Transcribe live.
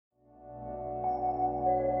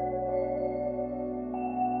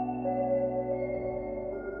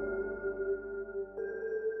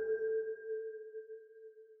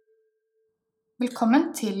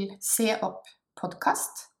Velkommen til Se Opp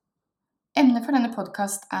podcast. Emnet for denne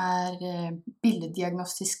podcast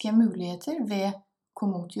billeddiagnostiske muligheter ved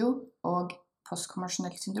Komotio og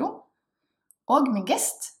postkonvensjonelt syndrom. Og min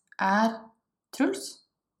gæst Truls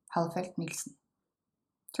Hallfeldt Nielsen.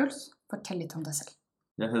 Truls, fortæl lidt om dig selv.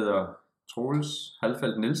 Jeg hedder Truls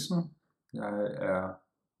Hallfeldt Nielsen. Jeg er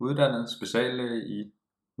uddannet speciallæge i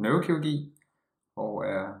neurokirurgi og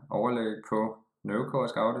er overlæge på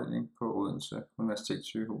neurokirurgisk afdeling på Odense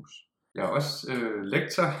Universitetssygehus. Jeg er også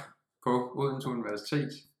lektor på Odense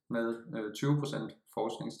Universitet med 20%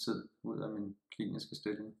 forskningstid ud af min kliniske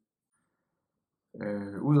stilling.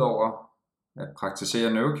 Udover at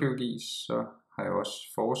praktisere neurokirurgi, så har jeg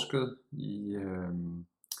også forsket i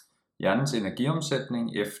hjernens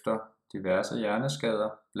energiomsætning efter diverse hjerneskader,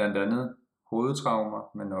 blandt andet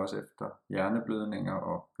hovedtraumer, men også efter hjerneblødninger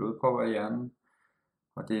og blodpropper i hjernen.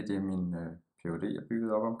 Og det er det, min Ph.D. er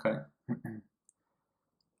bygget op omkring.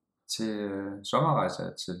 Til sommerrejse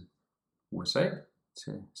er til USA,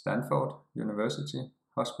 til Stanford University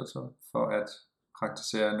Hospital, for at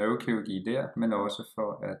praktisere neurokirurgi der, men også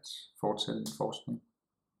for at fortsætte forskning.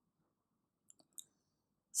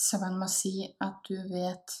 Så man må sige, at du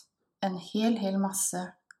vet en hel masse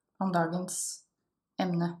om dagens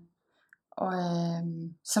emne. Og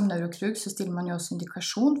som neurokirurg så stiller man jo også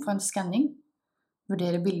indikation for en scanning,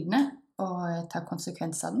 vurdere bildene og tage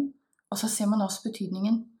konsekvenser af den. Og så ser man også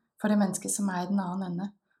betydningen for det menneske, som er i den anden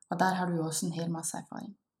ende. Og der har du jo også en hel masse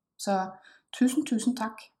erfaring. Så tusind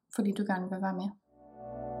tak, fordi du gerne vil være med.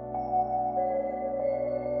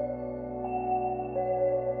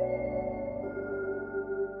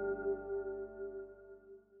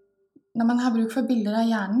 Når man har brug for billeder af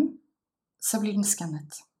hjernen, så bliver den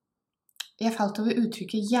scannet. Jeg faldt over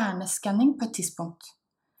udtrykket hjernescanning på et tidspunkt.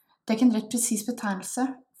 Det er ikke en ret præcis betegnelse,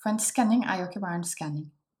 for en scanning er jo ikke bare en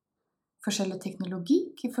scanning. Forskellig teknologi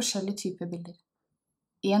giver forskellige typer billeder.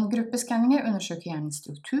 En gruppe scanninger undersøger hjernens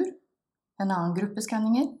struktur. En anden gruppe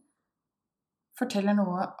scanninger fortæller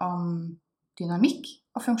noget om dynamik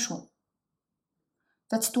og funktion.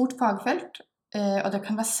 Det er et stort fagfelt, og det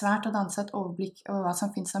kan være svært at danse et overblik over hvad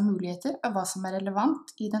som findes af muligheter og hvad som er relevant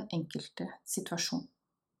i den enkelte situation.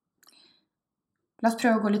 Lad os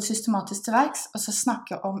prøve at gå lidt systematisk til værks, og så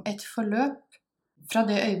snakke om et forløb fra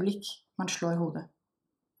det øjeblik, man slår i hovedet.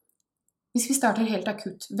 Hvis vi starter helt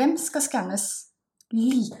akut, hvem skal scannes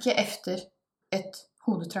like efter et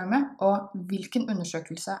hovedtraume, og hvilken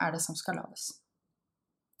undersøgelse er det, som skal laves?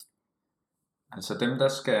 Altså dem, der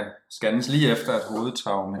skal scannes lige efter et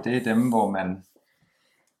hovedtraume, det er dem, hvor man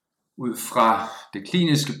ud fra det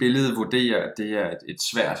kliniske billede vurderer, at det er et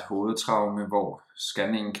svært hovedtraume, hvor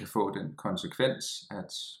scanningen kan få den konsekvens,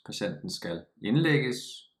 at patienten skal indlægges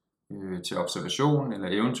til observation, eller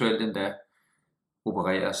eventuelt endda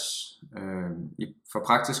opereres. For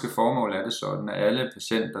praktiske formål er det sådan, at alle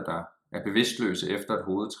patienter, der er bevidstløse efter et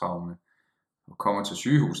hovedtraume, og kommer til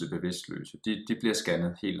sygehuset bevidstløse, de bliver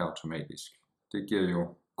scannet helt automatisk. Det giver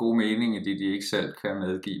jo god mening, at de ikke selv kan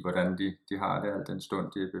medgive, hvordan de har det, al den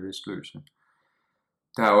stund de er bevidstløse.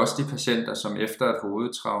 Der er også de patienter, som efter et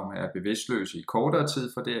hovedtraume er bevidstløse i kortere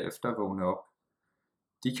tid, for derefter at vågne op.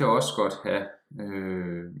 De kan også godt have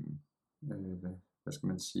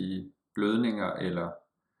blødninger eller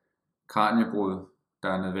kraniebrud, der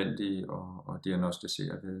er nødvendige at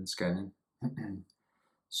diagnostisere ved en scanning.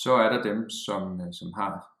 Så er der dem, som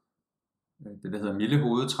har det, der hedder milde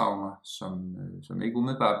hovedtraumer, som ikke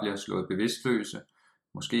umiddelbart bliver slået bevidstløse,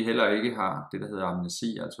 måske heller ikke har det, der hedder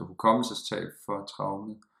amnesi, altså hukommelsestab for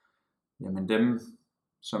traumet. Jamen dem,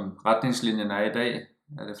 som retningslinjen er i dag,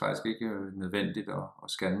 er det faktisk ikke nødvendigt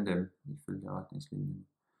at scanne dem ifølge retningslinjen.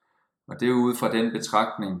 Og det er ud fra den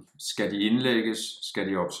betragtning, skal de indlægges, skal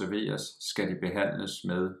de observeres, skal de behandles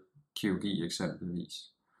med kirurgi eksempelvis.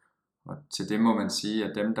 Og til det må man sige,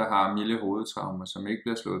 at dem, der har milde hovedtraumer, som ikke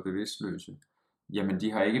bliver slået bevidstløse, jamen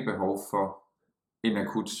de har ikke behov for en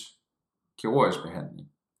akut kirurgisk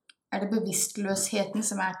behandling. Er det bevidstløsheden,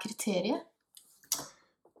 som er kriteriet?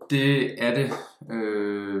 Det er det.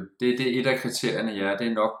 Det er et af kriterierne, ja. Det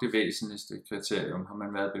er nok det væsentligste kriterium. Har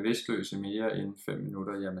man været bevidstløs i mere end 5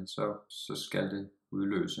 minutter, jamen så skal det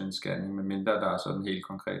udløse en scanning, medmindre der er sådan helt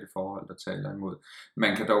konkrete forhold, der taler imod.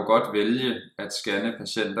 Man kan dog godt vælge at scanne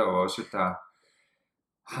patienter også, der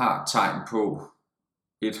har tegn på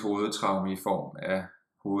et hovedtraume i form af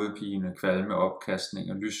hovedpine, kvalme,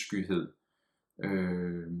 opkastning og lysskyhed.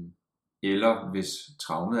 Eller hvis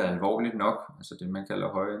traumet er alvorligt nok, altså det man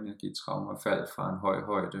kalder højenergitraumer, fald fra en høj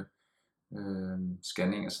højde.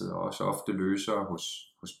 Scanninger sidder også ofte løsere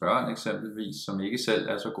hos børn eksempelvis, som ikke selv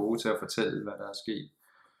er så gode til at fortælle, hvad der er sket.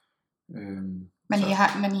 Men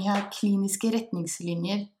I har kliniske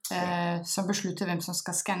retningslinjer som beslutter hvem som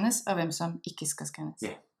skal scannes og hvem som ikke skal scannes.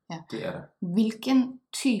 Ja, det er der. Hvilken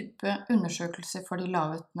type undersøgelse får de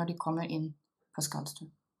lavet, når de kommer ind på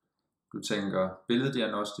skadestuen? Du tænker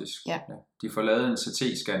billeddiagnostisk? Ja. De får lavet en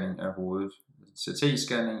CT-scanning af hovedet.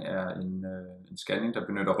 CT-scanning er en scanning, der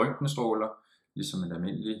benytter røntgenstråler, ligesom et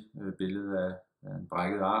almindeligt billede af en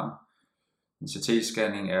brækket arm. En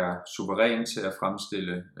CT-scanning er suveræn til at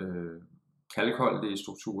fremstille kalkholdige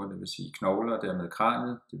strukturer, det vil sige knogler og dermed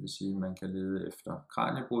kraniet, det vil sige, at man kan lede efter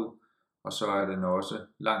kraniebrud. Og så er den også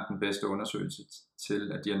langt den bedste undersøgelse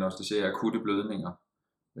til at diagnostisere akutte blødninger.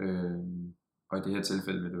 Og i det her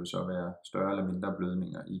tilfælde vil det jo så være større eller mindre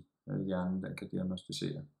blødninger i hjernen, den kan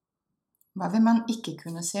diagnostisere. Hvad vil man ikke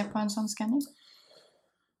kunne se på en sådan scanning?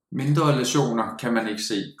 Mindre lesioner kan man ikke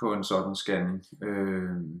se på en sådan scanning.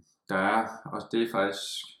 Der er, og det er faktisk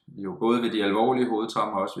jo både ved de alvorlige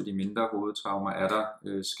hovedtraumer og også ved de mindre hovedtraumer, er der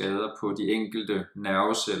skader på de enkelte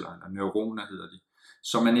nerveceller, eller neuroner hedder de,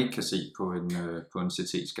 som man ikke kan se på en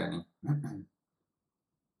CT-scanning.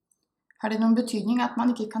 Har det nogen betydning, at man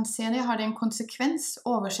ikke kan se det? Har det en konsekvens?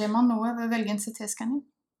 Overser man noget ved at vælge en CT-scanning?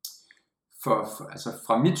 Altså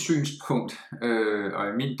fra mit synspunkt og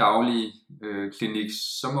i min daglige klinik,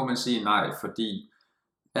 så må man sige nej, fordi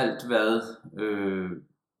alt hvad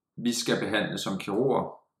vi skal behandle som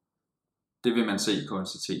kirurg, det vil man se på en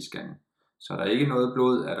CT-scanning. Så er der ikke noget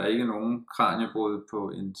blod, er der ikke nogen kraniebrud på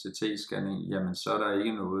en CT-scanning, jamen så er der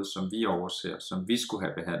ikke noget, som vi overser, som vi skulle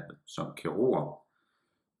have behandlet som kirurg.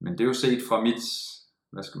 Men det er jo set fra mit,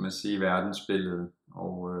 verdensbillede,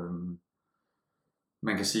 og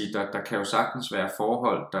man kan sige, der kan jo sagtens være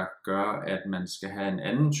forhold, der gør, at man skal have en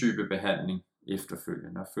anden type behandling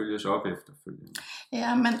efterfølgende og følges op efterfølgende.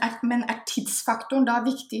 Ja, men er tidsfaktoren da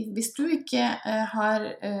vigtig? Hvis du ikke har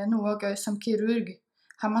noget at gøre som kirurg,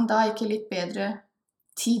 har man da ikke lidt bedre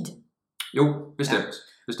tid? Jo,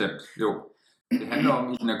 bestemt. Jo. Det handler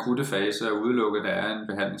om i den akutte fase at udelukke, at der er en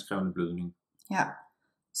behandlingskrævende blødning. Ja,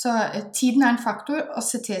 så tiden er en faktor, og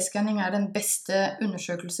CT-scanning er den bedste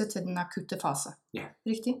undersøgelse til den akutte fase. Ja.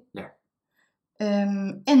 Riktigt? Ja.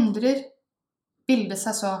 Ændrer bildet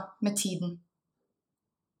sig så med tiden?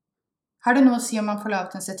 Har det noget at sige, om man får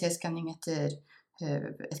lavet en CT-scanning efter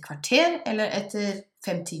et kvarter eller efter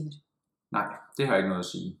 5 timer? Nej, det har ikke noget at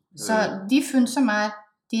sige. Så de fund som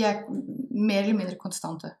de er mere eller mindre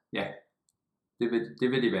konstante? Ja,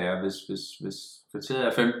 det vil de være. Hvis kvarteret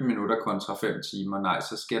er 15 minutter kontra 5 timer, nej,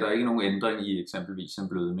 så sker der ikke nogen ændring i eksempelvis en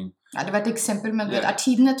blødning. Ja, det var et eksempel, men er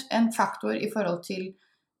tiden en faktor i forhold til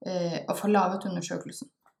at få lavet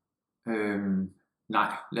undersøgelsen?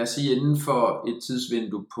 Nej, lad os sige inden for et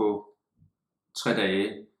tidsvindue på 3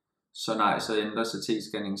 dage, så nej, så ændrer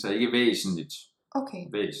CT-scanning sig ikke væsentligt. Okay.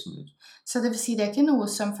 Væsentligt. Så det vil sige, det er ikke noget,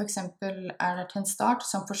 som for eksempel er der til en start,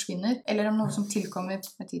 som forsvinder, eller er noget, som tilkommer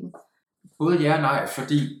med tiden? Både ja og nej,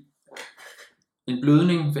 fordi en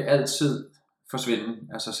blødning vil altid forsvinde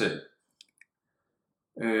af sig selv.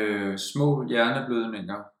 Små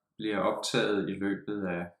hjerneblødninger bliver optaget i løbet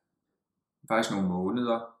af faktisk nogle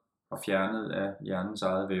måneder og fjernet af hjernens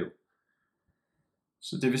eget væv.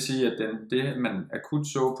 Så det vil sige, at det man akut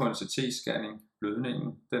så på en CT-scanning,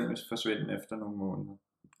 blødningen, den vil forsvinde efter nogle måneder.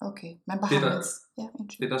 Okay, men behandles.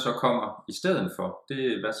 Det der så kommer i stedet for,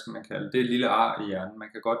 det hvad skal man kalde det, er et lille ar i hjernen. Man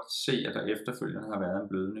kan godt se, at der efterfølgende har været en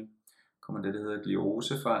blødning. Kommer det, der hedder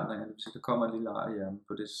glioseforandringer, det vil sige, der kommer et lille ar i hjernen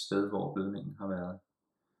på det sted, hvor blødningen har været.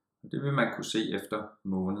 Og det vil man kunne se efter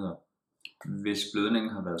måneder, hvis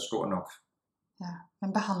blødningen har været stor nok. Ja,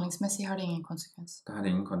 men behandlingsmæssigt har det ingen konsekvens? Der har det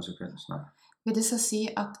ingen konsekvens, nej. Vil det så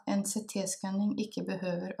sige, at en CT-scanning ikke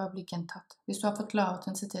behøver at blive gentaget? Hvis du har fået lavet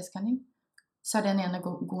en CT-scanning, så er den ene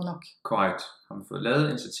god nok? Korrekt. Har man fået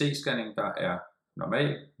lavet en CT-scanning, der er normal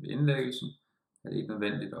ved indlæggelsen, er det ikke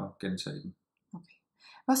nødvendigt at gentage den. Okay.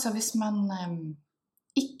 Hvad så hvis man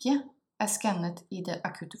ikke er scannet i det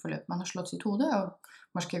akutte forløb? Man har slået sit hoved og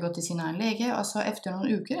måske gået til sin egen læge, og så efter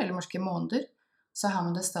nogle uger, eller måske måneder, så har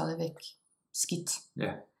man det stadigvæk skidt.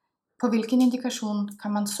 Ja. På hvilken indikation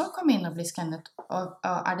kan man så komme ind og blive scannet? Og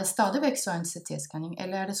er det stadigvæk så en CT-scanning,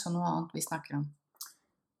 eller er det så noget andet, vi snakker om?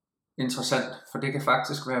 Interessant, for det kan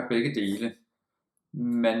faktisk være begge dele.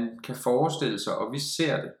 Man kan forestille sig, og vi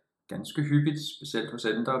ser det ganske hyppigt, specielt hos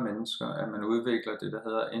ældre mennesker, at man udvikler det, der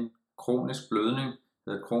hedder en kronisk blødning, det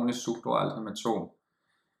hedder et kronisk subduralt hæmatom.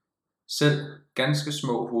 Selv ganske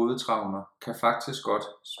små hovedtraumer kan faktisk godt,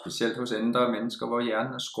 specielt hos ældre mennesker, hvor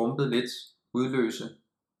hjernen er skrumpet lidt, udløse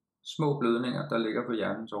små blødninger, der ligger på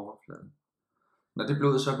hjernens overflade. Når det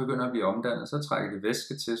blod så begynder at blive omdannet, så trækker det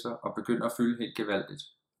væske til sig og begynder at fylde helt gevaldigt.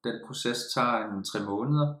 Den proces tager 3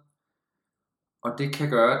 måneder, Og det kan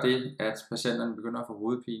gøre det, at patienterne begynder at få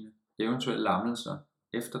hovedpine, eventuelt lammelser,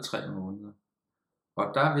 efter 3 måneder.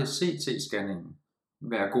 Og der vil CT-scanningen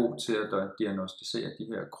være god til at diagnostisere de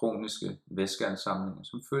her kroniske væskeansamlinger,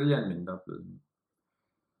 som følger en mindre blødning.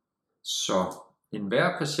 Så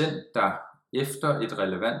enhver patient, der efter et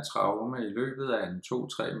relevant traume i løbet af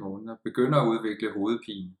 2-3 måneder begynder at udvikle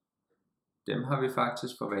hovedpine, dem har vi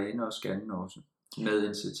faktisk for vane at scanne også med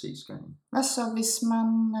en CT-scanning. Hvad så hvis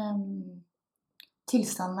man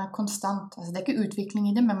tilstanden er konstant? Altså det er ikke udvikling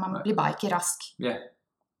i det, men man bliver bare ikke rask. Ja.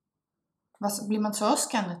 Hvad bliver man så også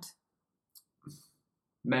scannet?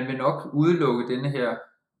 Man vil nok udelukke denne her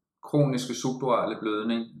kroniske subdurale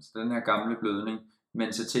blødning, altså den her gamle blødning, med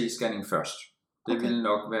en CT-scanning først. Det vil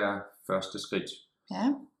nok være første skridt.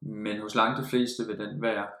 Ja. Men hos langt de fleste vil den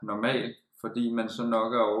være normal, fordi man så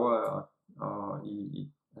nok er over i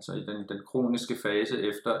den kroniske fase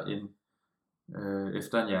efter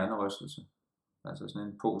en hjernerystelse. Altså sådan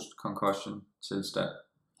en post-concussion tilstand.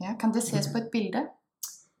 Ja, kan det ses på et billede?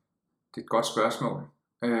 Det er et godt spørgsmål.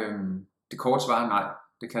 Det korte svar er nej.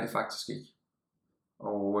 Det kan det faktisk ikke.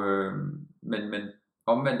 Men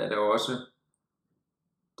omvendt er det også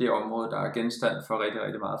det område, der er genstand for rigtig,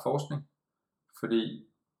 rigtig meget forskning. Fordi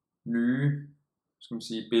nye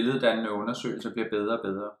billeddannende undersøgelser bliver bedre og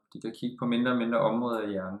bedre. De kan kigge på mindre og mindre områder af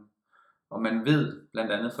hjernen. Og man ved,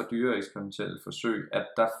 blandt andet fra dyreeksperimentelle forsøg, at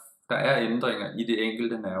der er ændringer i de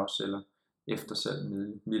enkelte nerveceller efter selv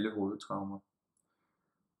milde hovedtraumer.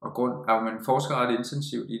 Og man forsker ret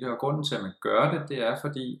intensivt i det, og grunden til, at man gør det, det er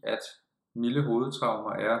fordi, at milde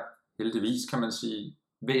hovedtraumer er, heldigvis kan man sige,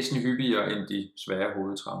 væsentligt hyppigere end de svære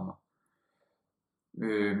hovedtraumer.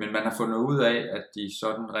 Men man har fundet ud af, at de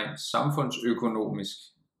sådan rent samfundsøkonomisk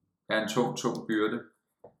er en tung byrde,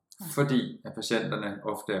 fordi at patienterne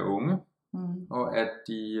ofte er unge, og at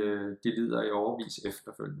de lider i årevis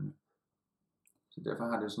efterfølgende. Så derfor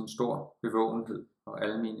har det sådan en stor bevågenhed og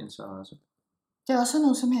almen interesse. Det er også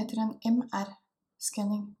noget, som heter en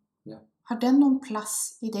MR-scanning. Ja. Har den nogen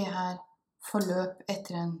plads i det her forløb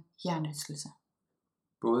efter en hjernerystelse?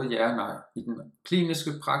 Både ja og nej. I den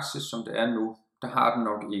kliniske praksis, som det er nu, der har den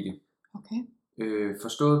nok ikke. Okay.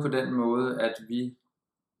 Forstået på den måde, at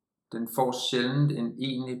den får sjældent en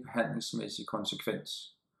egentlig behandlingsmæssig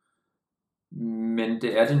konsekvens. Men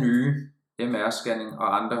det er det nye MR-scanning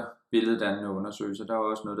og andre billeddannende undersøgelser. Der er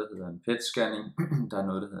også noget, der hedder en PET-scanning. Der er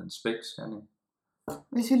noget, der hedder en SPECT-scanning.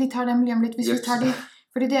 Hvis vi lige tager dem lige om lidt, vi tager det,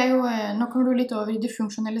 fordi det er jo, nu kommer du lidt over i det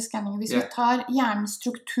funktionelle scanning. Hvis vi tager hjernens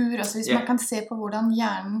struktur, altså hvis man kan se på hvordan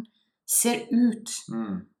hjernen ser ud,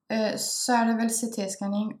 så er det vel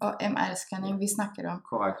CT-scanning og MR-scanning vi snakker om.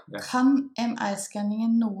 Korrekt, ja. Kan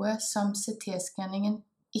MR-scanningen noget, som CT-scanningen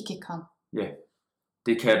ikke kan? Ja,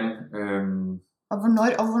 det kan den. Og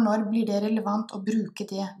hvornår bliver det relevant at bruge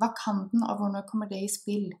det? Hvad kan den, og hvornår kommer det i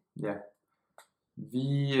spil? Ja.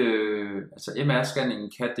 MR-scanningen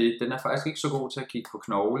kan det. Den er faktisk ikke så god til at kigge på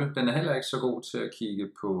knogle. Den er heller ikke så god til at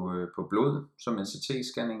kigge på blod, som en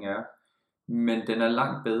CT-scanning er. Men den er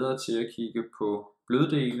langt bedre til at kigge på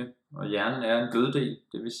bløddele, og hjernen er en bløddel.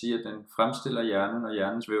 Det vil sige, at den fremstiller hjernen og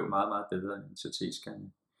hjernens væv meget, meget bedre end en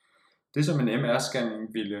CT-scanning. Det som en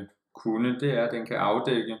MR-scanning ville kunne, det er, at den kan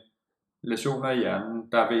afdække læsioner i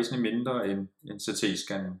hjernen, der er væsentligt mindre end en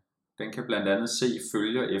CT-scanning. Den kan blandt andet se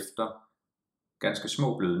følger efter ganske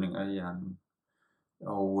små blødninger i hjernen.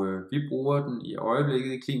 Og vi bruger den i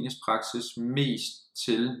øjeblikket i klinisk praksis mest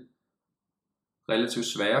til relativt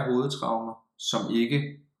svære hovedtraumer, som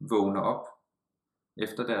ikke vågner op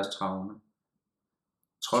efter deres traume.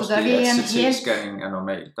 Trods det, at CT-scanning er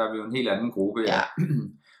normalt. Der er vi jo en helt anden gruppe. Ja.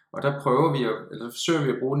 Og der forsøger vi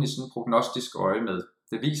at bruge den i sådan en prognostisk øje med.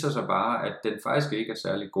 Det viser sig bare, at den faktisk ikke er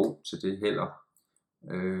særlig god til det heller.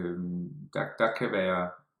 Der kan være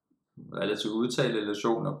relativt udtalte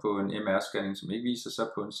lesioner på en MR-scanning, som ikke viser sig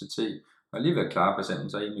på en CT, og alligevel klarer patienten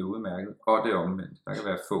sig egentlig udmærket, og det er omvendt. Der kan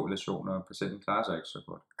være få lesioner, og patienten klarer sig ikke så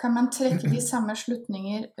godt. Kan man trække de samme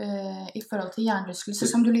slutninger i forhold til hjernerystelse,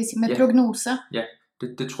 som du lige siger, med prognose? Ja,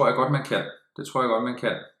 det tror jeg godt, man kan.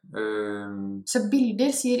 Så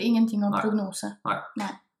billeder siger ingenting om prognose?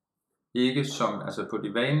 Nej. Ikke som, altså på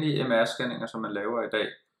de vanlige MR-scanninger, som man laver i dag.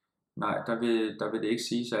 Nej, der vil det ikke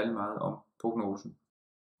sige særlig meget om prognosen.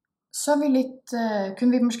 Så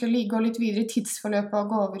kunne vi måske gå lidt videre i tidsforløbet og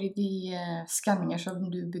gå over i de scanninger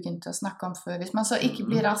som du begyndte at snakke om før. Hvis man så ikke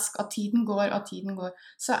bliver rask, og tiden går,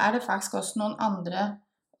 så er det faktisk også nogle andre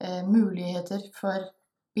muligheder for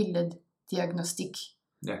billeddiagnostik,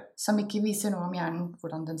 som ikke viser noget om hjernen,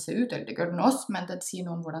 hvordan den ser ud, eller det gør den også, men den siger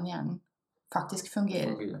noget om, hvordan hjernen faktisk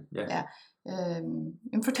fungerer. Ja.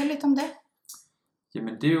 Fortæl lidt om det.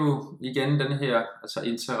 Jamen det er jo igen den her altså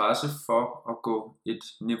interesse for at gå et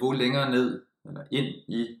niveau længere ned, eller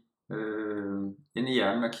ind i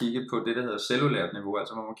hjernen og kigge på det, der hedder cellulært niveau,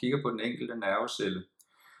 altså hvor man kigger på den enkelte nervecelle.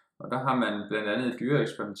 Og der har man blandt andet i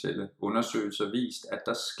dyreeksperimentelle undersøgelser vist, at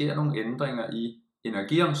der sker nogle ændringer i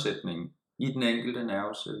energiomsætningen i den enkelte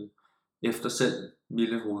nervecelle efter selv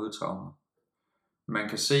milde hovedtraumer. Man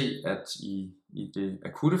kan se, at i det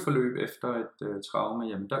akutte forløb efter et traume,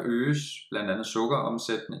 jamen der øges blandt andet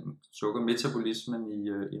sukkeromsætningen, sukkermetabolismen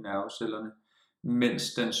i nervecellerne,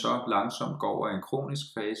 mens den så langsomt går over i en kronisk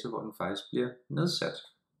fase, hvor den faktisk bliver nedsat.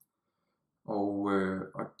 Og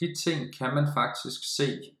de ting kan man faktisk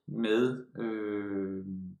se med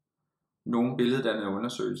nogle billeddannede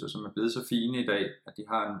undersøgelser, som er blevet så fine i dag, at de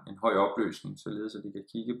har en høj opløsning, således at de kan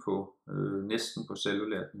kigge på næsten på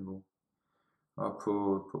cellulært niveau. Og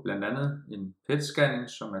på blandt andet en PET-scanning,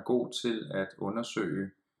 som er god til at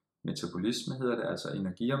undersøge metabolisme, hedder det, altså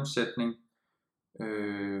energiomsætning.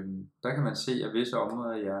 Der kan man se, at visse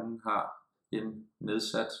områder af hjernen har en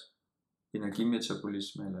nedsat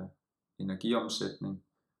energimetabolisme eller energiomsætning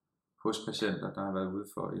hos patienter, der har været ude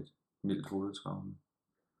for et mildt hovedtraume.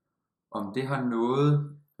 Om det har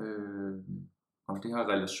noget, om det har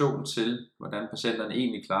relation til, hvordan patienterne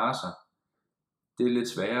egentlig klarer sig, det er lidt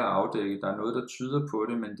sværere at afdække. Der er noget, der tyder på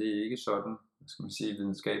det, men det er ikke sådan, skal man sige,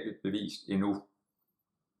 videnskabeligt bevist endnu.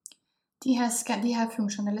 De her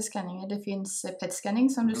funktionelle scanninger, det findes PET-scanning,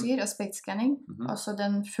 som du siger, og SPECT-scanning, og så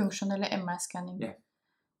den funktionelle MR-scanning. Ja.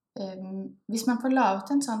 Hvis man får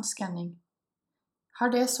lavet en sådan scanning, har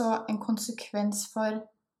det så en konsekvens for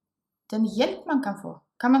den hjælp, man kan få?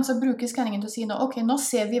 Kan man så bruge scanningen til at sige, okay, nu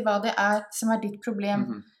ser vi, hvad det er, som er dit problem,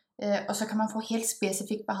 og så kan man få helt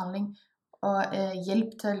specifik behandling, og hjælp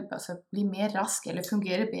til at blive mere rask, eller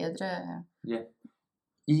fungere bedre? Ja,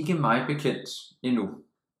 ikke mig bekendt endnu.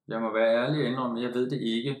 Jeg må være ærlig og indrømme, jeg ved det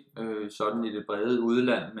ikke sådan i det brede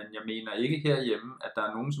udland, men jeg mener ikke herhjemme, at der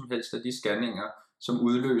er nogen som helst af de scanninger, som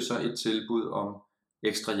udløser et tilbud om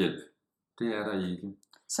ekstra hjælp. Det er der ikke.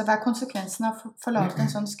 Så hvad er konsekvensen af at få lavet en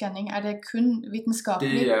sådan scanning? Er det kun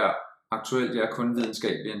videnskabelig? Det er aktuelt kun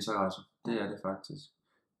videnskabelig interesse. Det er det faktisk.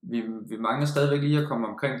 Vi mangler stadigvæk lige at komme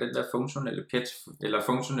omkring den der funktionelle PET eller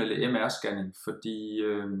funktionelle MR-scanning, fordi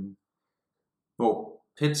hvor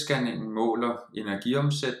PET-scanningen måler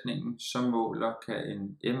energiomsætningen, så kan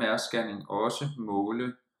en MR-scanning også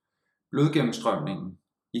måle blodgennemstrømningen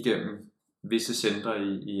igennem visse centre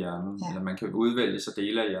i hjernen. Ja. Eller man kan udvælge så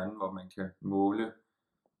dele af hjernen, hvor man kan måle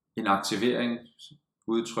en aktivering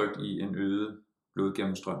udtrykt i en øget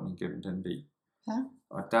blodgennemstrømning gennem den del. Ja.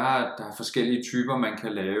 Og der er forskellige typer, man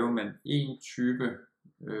kan lave, men en type,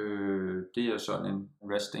 det er sådan en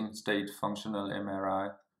resting state functional MRI,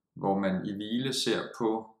 hvor man i hvile ser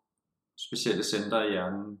på specielle centre i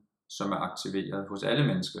hjernen, som er aktiveret hos alle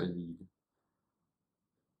mennesker i hvile.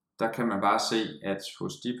 Der kan man bare se, at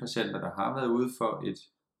hos de patienter, der har været ude for et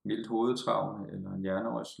mildt hovedtraume eller en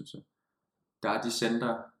hjernerystelse, der er de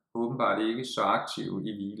centre åbenbart ikke så aktive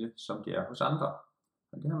i hvile, som de er hos andre.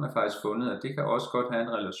 Og det har man faktisk fundet, at det kan også godt have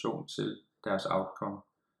en relation til deres outcome.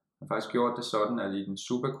 Man har faktisk gjort det sådan, at i den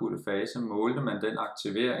subakutte fase målte man den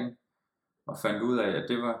aktivering, og fandt ud af, at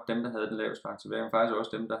det var dem, der havde den laveste aktivering, og faktisk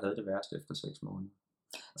også dem, der havde det værste efter 6 måneder.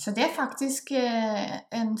 Så det er faktisk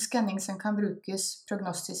en scanning, som kan bruges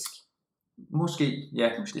prognostisk? Måske, ja.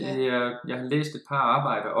 Jeg har læst et par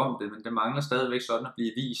arbejder om det, men det mangler stadigvæk sådan at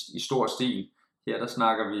blive vist i stor stil. Her der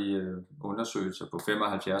snakker vi undersøgelser på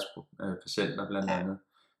 75 patienter blandt andet.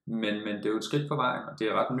 Men det er jo et skridt på vejen, og det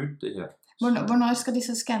er ret nyt det her. Hvornår skal de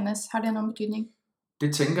så scannes? Har det nogen betydning?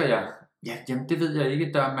 Det tænker jeg. Ja, jamen det ved jeg ikke.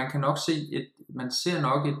 Man ser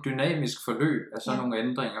nok et dynamisk forløb af sådan nogle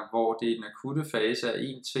ændringer, hvor det i den akutte fase er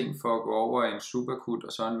en ting for at gå over i en subakut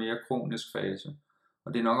og så en mere kronisk fase.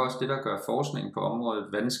 Og det er nok også det, der gør forskning på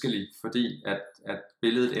området vanskelig, fordi at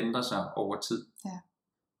billedet ændrer sig over tid. Ja.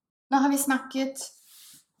 Nu har vi snakket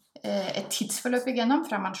et tidsforløb igennem,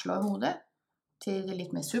 fra man slår hovedet, til det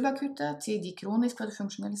lidt mere subakutte, til de kroniske og de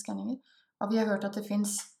funktionelle scanninger. Og vi har hørt, at det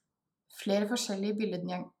findes flere forskellige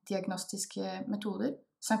billeddiagnostiske metoder,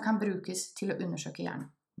 som kan bruges til at undersøge hjernen.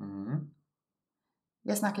 Vi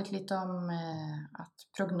har snakket lidt om, at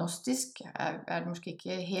prognostisk er måske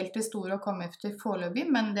ikke helt det store at komme efter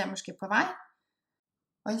foreløbig, men det er måske på vej.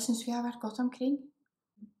 Og jeg synes, vi har været godt omkring.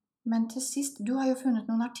 Men til sidst, du har jo fundet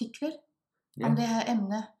nogle artikler om det her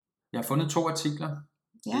emne. Jeg har fundet 2 artikler.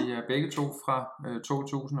 De er begge to fra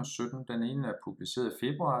 2017. Den ene er publiceret i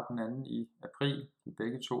februar, den anden i april. De er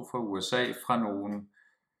begge to fra USA, fra nogle,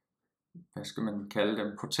 hvad skal man kalde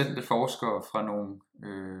dem, potente forskere fra nogle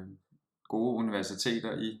gode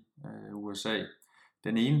universiteter i USA.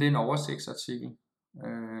 Den ene det er en oversigtsartikel,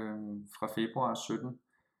 fra februar 17,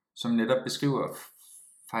 som netop beskriver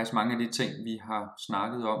faktisk mange af de ting, vi har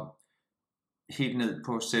snakket om, helt ned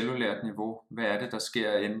på cellulært niveau. Hvad er det, der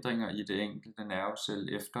sker af ændringer i det enkelte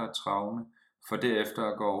nervecelle efter et traume, for derefter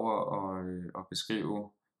at gå over og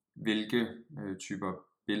beskrive, hvilke typer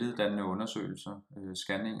billeddannende undersøgelser,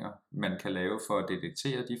 scanninger, man kan lave for at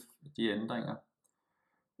detektere de ændringer,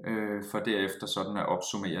 for derefter sådan at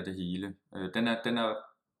opsummere det hele. Den er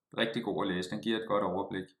rigtig god at læse, den giver et godt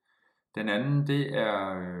overblik. Den anden, det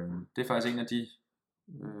er faktisk en af de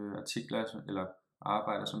artikler eller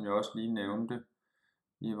arbejder, som jeg også lige nævnte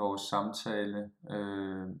i vores samtale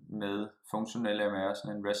med Functional MRI,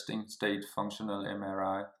 sådan en Resting State Functional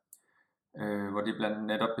MRI, hvor de blandt andet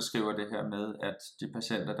netop beskriver det her med, at de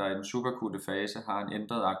patienter, der i den subakutte fase har en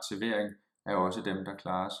ændret aktivering, er også dem, der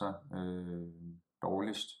klarer sig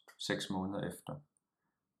dårligst 6 måneder efter.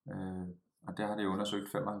 Og der har de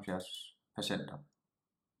undersøgt 75 patienter.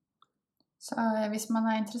 Så hvis man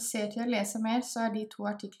er interesseret i at læse mere, så er de 2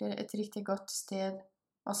 artikler et rigtig godt sted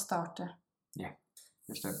at starte. Ja,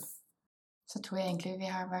 bestemt. Så tror jeg egentlig, vi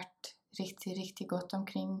har været rigtig godt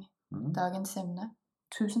omkring dagens emne.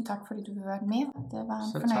 Tusind tak, fordi du vil være med. Det var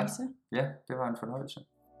en fornøjelse. Ja, det var en fornøjelse.